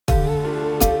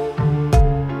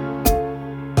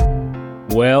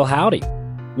Well, howdy.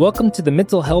 Welcome to the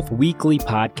Mental Health Weekly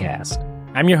podcast.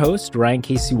 I'm your host, Ryan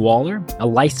Casey Waller, a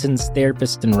licensed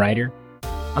therapist and writer.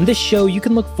 On this show, you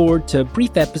can look forward to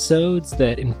brief episodes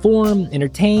that inform,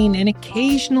 entertain, and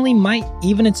occasionally might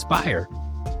even inspire.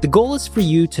 The goal is for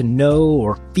you to know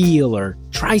or feel or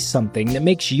try something that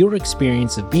makes your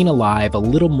experience of being alive a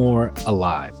little more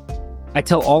alive. I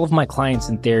tell all of my clients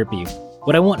in therapy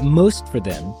what I want most for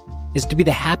them is to be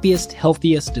the happiest,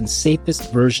 healthiest, and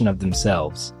safest version of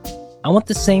themselves. I want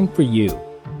the same for you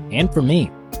and for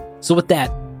me. So with that,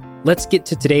 let's get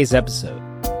to today's episode.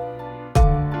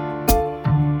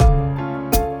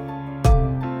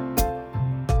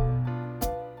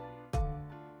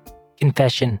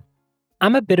 Confession.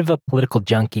 I'm a bit of a political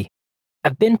junkie.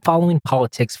 I've been following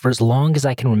politics for as long as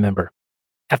I can remember.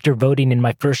 After voting in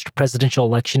my first presidential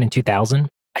election in 2000,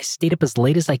 I stayed up as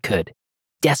late as I could,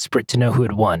 desperate to know who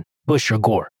had won, Bush or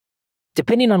Gore.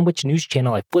 Depending on which news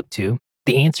channel I flipped to,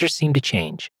 the answers seemed to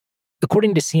change.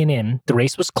 According to CNN, the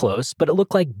race was close, but it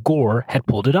looked like Gore had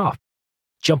pulled it off.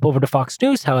 Jump over to Fox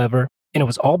News, however, and it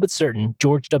was all but certain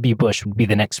George W. Bush would be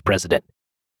the next president.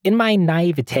 In my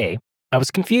naivete, I was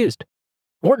confused.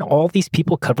 Weren't all these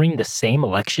people covering the same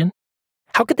election?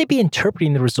 How could they be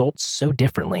interpreting the results so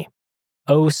differently?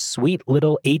 Oh, sweet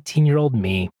little 18-year-old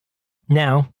me.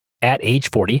 Now, at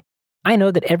age 40, I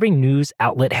know that every news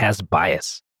outlet has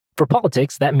bias. For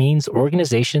politics, that means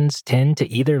organizations tend to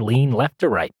either lean left or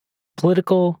right,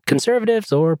 political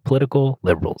conservatives or political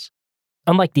liberals.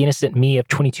 Unlike the innocent me of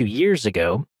 22 years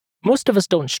ago, most of us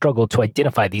don't struggle to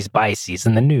identify these biases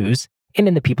in the news and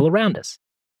in the people around us.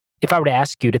 If I were to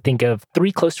ask you to think of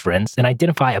 3 close friends and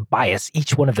identify a bias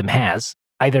each one of them has,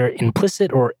 either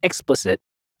implicit or explicit,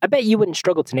 I bet you wouldn't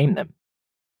struggle to name them.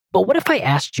 But what if I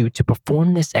asked you to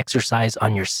perform this exercise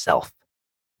on yourself?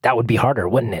 That would be harder,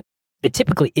 wouldn't it? It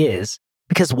typically is,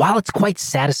 because while it's quite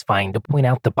satisfying to point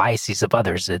out the biases of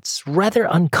others, it's rather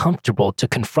uncomfortable to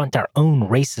confront our own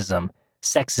racism,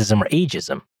 sexism, or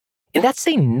ageism. And that's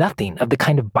saying nothing of the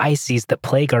kind of biases that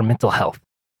plague our mental health.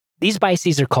 These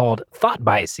biases are called thought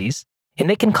biases, and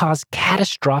they can cause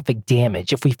catastrophic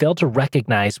damage if we fail to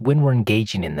recognize when we're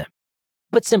engaging in them.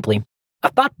 Put simply,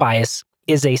 a thought bias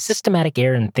is a systematic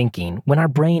error in thinking when our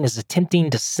brain is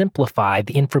attempting to simplify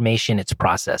the information it's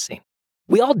processing.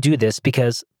 We all do this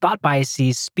because thought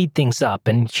biases speed things up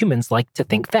and humans like to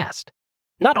think fast.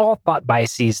 Not all thought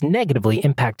biases negatively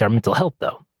impact our mental health,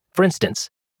 though. For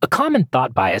instance, a common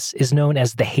thought bias is known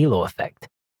as the halo effect.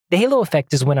 The halo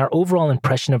effect is when our overall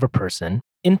impression of a person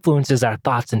influences our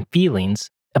thoughts and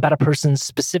feelings about a person's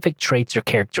specific traits or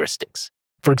characteristics.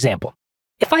 For example,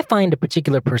 if I find a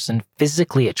particular person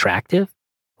physically attractive,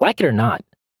 like it or not,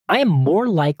 I am more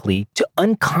likely to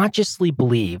unconsciously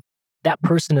believe that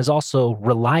person is also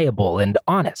reliable and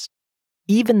honest,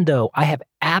 even though I have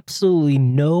absolutely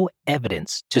no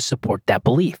evidence to support that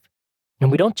belief.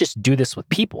 And we don't just do this with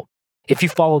people. If you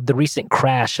followed the recent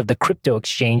crash of the crypto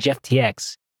exchange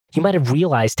FTX, you might have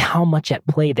realized how much at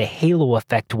play the halo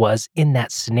effect was in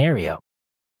that scenario.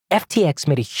 FTX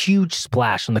made a huge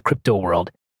splash on the crypto world,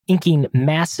 inking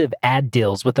massive ad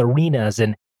deals with arenas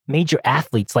and major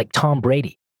athletes like Tom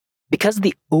Brady. Because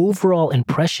the overall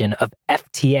impression of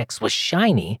FTX was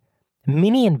shiny,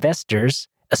 many investors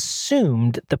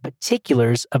assumed the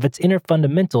particulars of its inner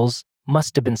fundamentals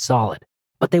must have been solid.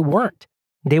 But they weren't.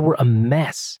 They were a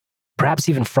mess, perhaps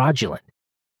even fraudulent.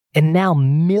 And now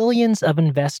millions of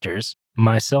investors,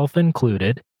 myself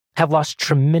included, have lost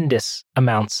tremendous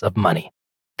amounts of money.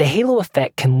 The halo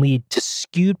effect can lead to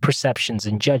skewed perceptions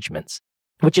and judgments,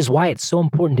 which is why it's so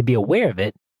important to be aware of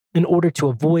it in order to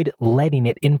avoid letting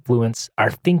it influence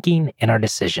our thinking and our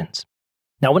decisions.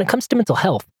 Now, when it comes to mental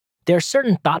health, there are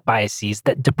certain thought biases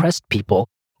that depressed people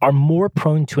are more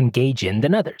prone to engage in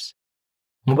than others.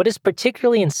 And what is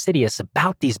particularly insidious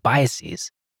about these biases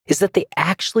is that they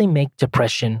actually make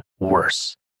depression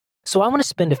worse. So I want to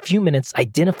spend a few minutes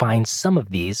identifying some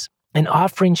of these and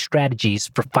offering strategies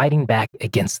for fighting back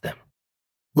against them.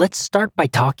 Let's start by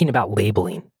talking about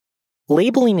labeling.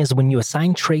 Labeling is when you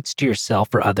assign traits to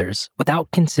yourself or others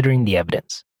without considering the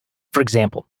evidence. For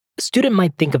example, a student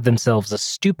might think of themselves as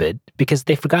stupid because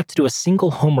they forgot to do a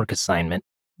single homework assignment,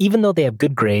 even though they have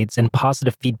good grades and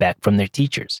positive feedback from their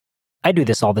teachers. I do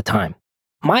this all the time.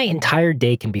 My entire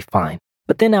day can be fine,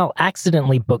 but then I'll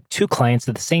accidentally book 2 clients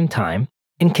at the same time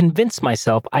and convince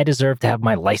myself I deserve to have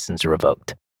my license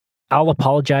revoked. I'll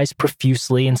apologize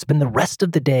profusely and spend the rest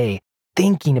of the day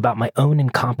thinking about my own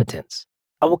incompetence.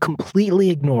 I will completely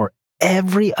ignore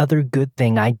every other good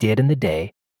thing I did in the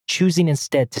day, choosing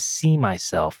instead to see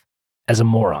myself as a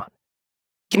moron.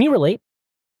 Can you relate?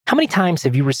 How many times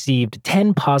have you received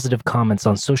 10 positive comments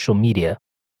on social media,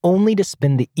 only to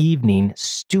spend the evening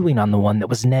stewing on the one that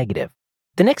was negative.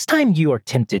 The next time you are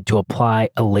tempted to apply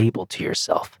a label to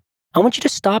yourself, I want you to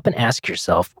stop and ask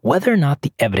yourself whether or not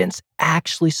the evidence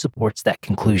actually supports that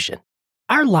conclusion.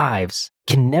 Our lives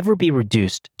can never be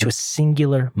reduced to a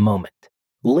singular moment.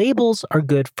 Labels are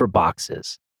good for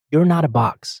boxes. You're not a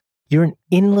box. You're an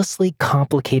endlessly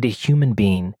complicated human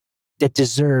being that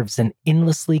deserves an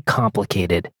endlessly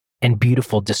complicated and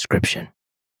beautiful description.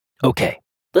 Okay,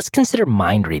 let's consider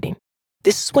mind reading.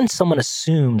 This is when someone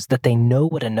assumes that they know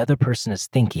what another person is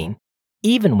thinking,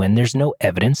 even when there's no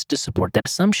evidence to support that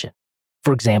assumption.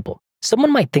 For example,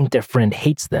 someone might think their friend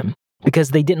hates them because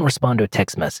they didn't respond to a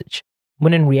text message,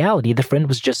 when in reality, the friend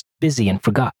was just busy and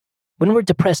forgot. When we're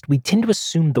depressed, we tend to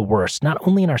assume the worst, not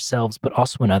only in ourselves, but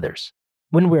also in others.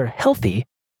 When we're healthy,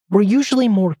 we're usually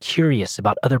more curious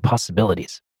about other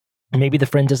possibilities. Maybe the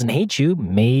friend doesn't hate you.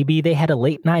 Maybe they had a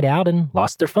late night out and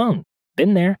lost their phone.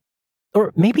 Been there.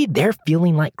 Or maybe they're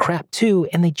feeling like crap too,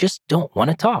 and they just don't want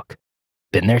to talk.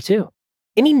 Been there too.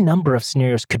 Any number of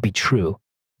scenarios could be true,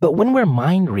 but when we're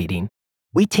mind reading,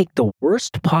 we take the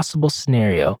worst possible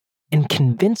scenario and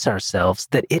convince ourselves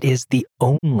that it is the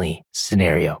only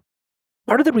scenario.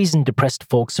 Part of the reason depressed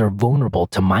folks are vulnerable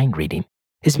to mind reading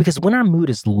is because when our mood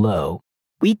is low,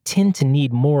 we tend to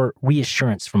need more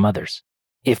reassurance from others.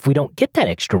 If we don't get that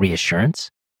extra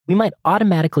reassurance, we might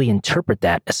automatically interpret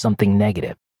that as something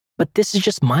negative. But this is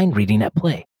just mind reading at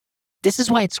play. This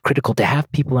is why it's critical to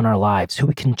have people in our lives who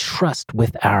we can trust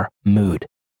with our mood.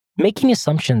 Making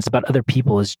assumptions about other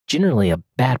people is generally a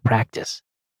bad practice,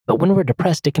 but when we're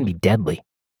depressed, it can be deadly.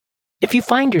 If you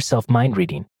find yourself mind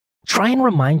reading, try and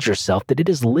remind yourself that it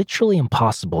is literally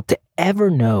impossible to ever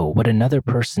know what another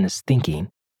person is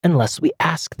thinking unless we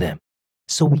ask them.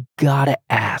 So we gotta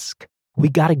ask. We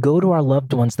gotta go to our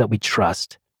loved ones that we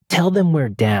trust, tell them we're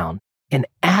down, and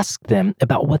ask them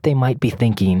about what they might be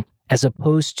thinking as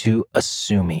opposed to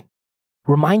assuming.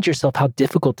 Remind yourself how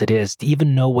difficult it is to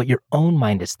even know what your own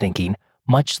mind is thinking,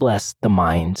 much less the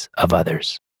minds of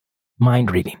others.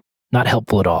 Mind reading, not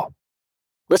helpful at all.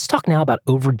 Let's talk now about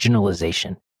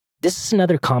overgeneralization. This is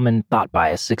another common thought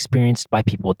bias experienced by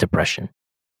people with depression.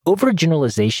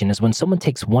 Overgeneralization is when someone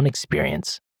takes one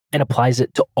experience and applies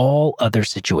it to all other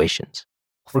situations.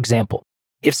 For example,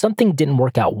 if something didn't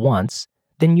work out once,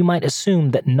 then you might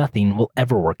assume that nothing will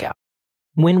ever work out.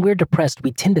 When we're depressed,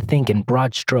 we tend to think in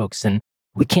broad strokes and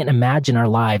we can't imagine our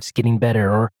lives getting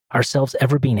better or ourselves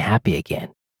ever being happy again.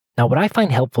 Now, what I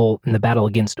find helpful in the battle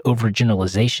against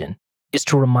overgeneralization is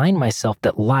to remind myself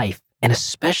that life, and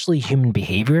especially human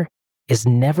behavior, is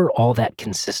never all that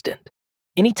consistent.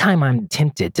 Anytime I'm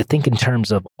tempted to think in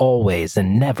terms of always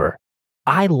and never,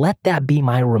 I let that be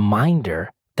my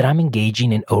reminder that I'm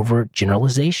engaging in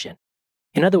overgeneralization.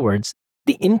 In other words,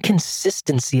 the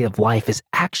inconsistency of life is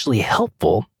actually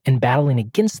helpful in battling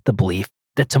against the belief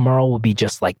that tomorrow will be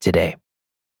just like today.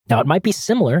 Now, it might be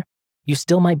similar, you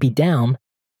still might be down,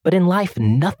 but in life,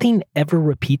 nothing ever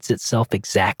repeats itself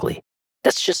exactly.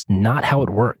 That's just not how it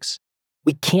works.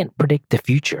 We can't predict the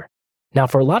future. Now,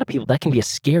 for a lot of people, that can be a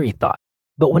scary thought.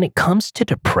 But when it comes to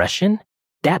depression,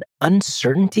 that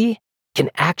uncertainty can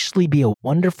actually be a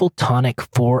wonderful tonic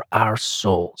for our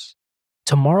souls.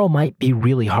 Tomorrow might be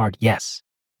really hard, yes,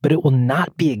 but it will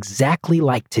not be exactly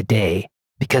like today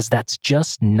because that's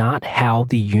just not how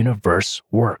the universe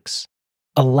works.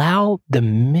 Allow the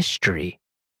mystery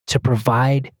to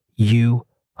provide you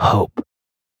hope.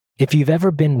 If you've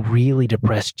ever been really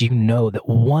depressed, you know that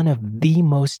one of the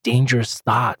most dangerous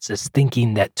thoughts is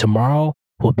thinking that tomorrow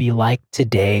will be like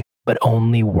today, but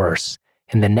only worse,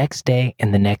 and the next day,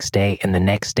 and the next day, and the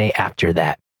next day after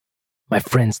that. My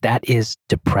friends, that is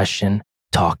depression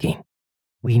talking.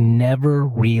 We never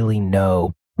really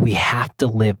know. We have to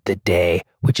live the day,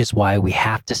 which is why we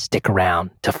have to stick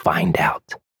around to find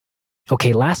out.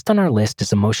 Okay, last on our list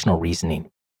is emotional reasoning.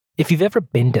 If you've ever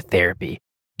been to therapy,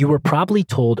 you were probably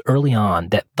told early on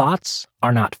that thoughts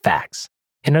are not facts.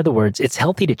 In other words, it's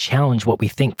healthy to challenge what we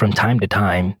think from time to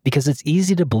time because it's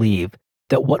easy to believe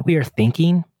that what we are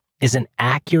thinking is an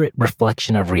accurate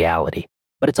reflection of reality,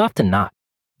 but it's often not.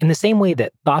 In the same way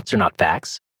that thoughts are not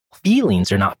facts,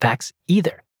 feelings are not facts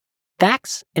either.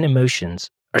 Facts and emotions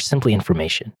are simply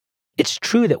information. It's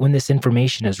true that when this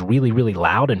information is really, really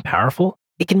loud and powerful,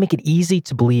 it can make it easy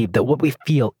to believe that what we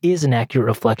feel is an accurate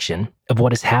reflection of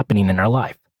what is happening in our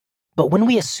life. But when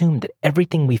we assume that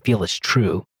everything we feel is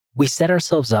true, we set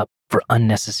ourselves up for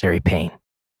unnecessary pain.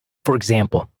 For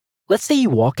example, let's say you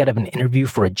walk out of an interview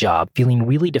for a job feeling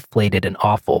really deflated and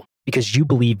awful because you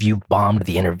believe you've bombed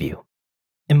the interview.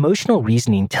 Emotional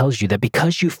reasoning tells you that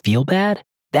because you feel bad,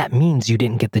 that means you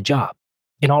didn't get the job.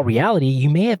 In all reality, you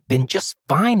may have been just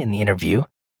fine in the interview,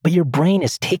 But your brain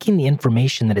is taking the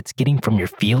information that it's getting from your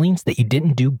feelings that you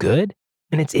didn't do good,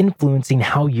 and it's influencing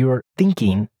how you're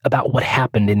thinking about what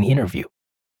happened in the interview.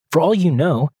 For all you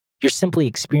know, you're simply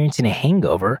experiencing a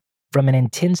hangover from an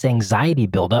intense anxiety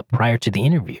buildup prior to the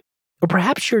interview. Or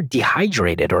perhaps you're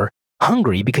dehydrated or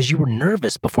hungry because you were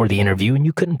nervous before the interview and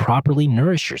you couldn't properly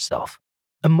nourish yourself.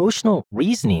 Emotional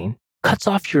reasoning cuts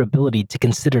off your ability to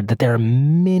consider that there are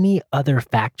many other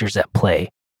factors at play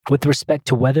with respect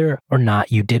to whether or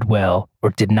not you did well or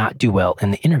did not do well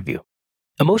in the interview.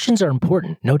 Emotions are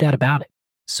important, no doubt about it.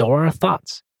 So are our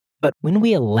thoughts. But when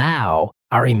we allow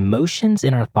our emotions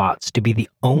and our thoughts to be the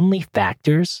only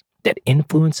factors that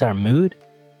influence our mood,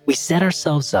 we set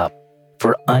ourselves up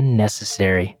for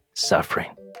unnecessary suffering.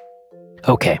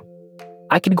 Okay,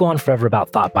 I could go on forever about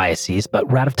thought biases, but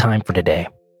we're out of time for today.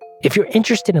 If you're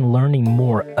interested in learning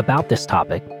more about this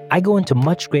topic, I go into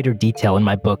much greater detail in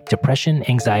my book, Depression,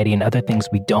 Anxiety, and Other Things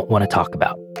We Don't Want to Talk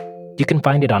About. You can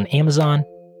find it on Amazon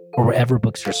or wherever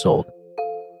books are sold.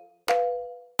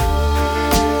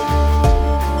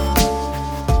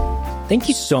 Thank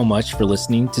you so much for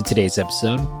listening to today's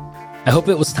episode. I hope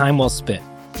it was time well spent.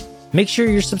 Make sure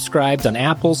you're subscribed on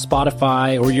Apple,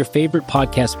 Spotify, or your favorite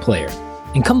podcast player.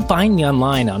 And come find me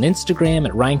online on Instagram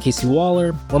at Ryan Casey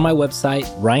Waller or my website,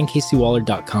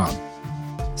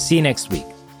 ryancaseywaller.com. See you next week.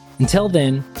 Until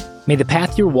then, may the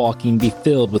path you're walking be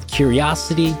filled with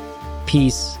curiosity,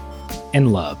 peace,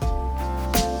 and love.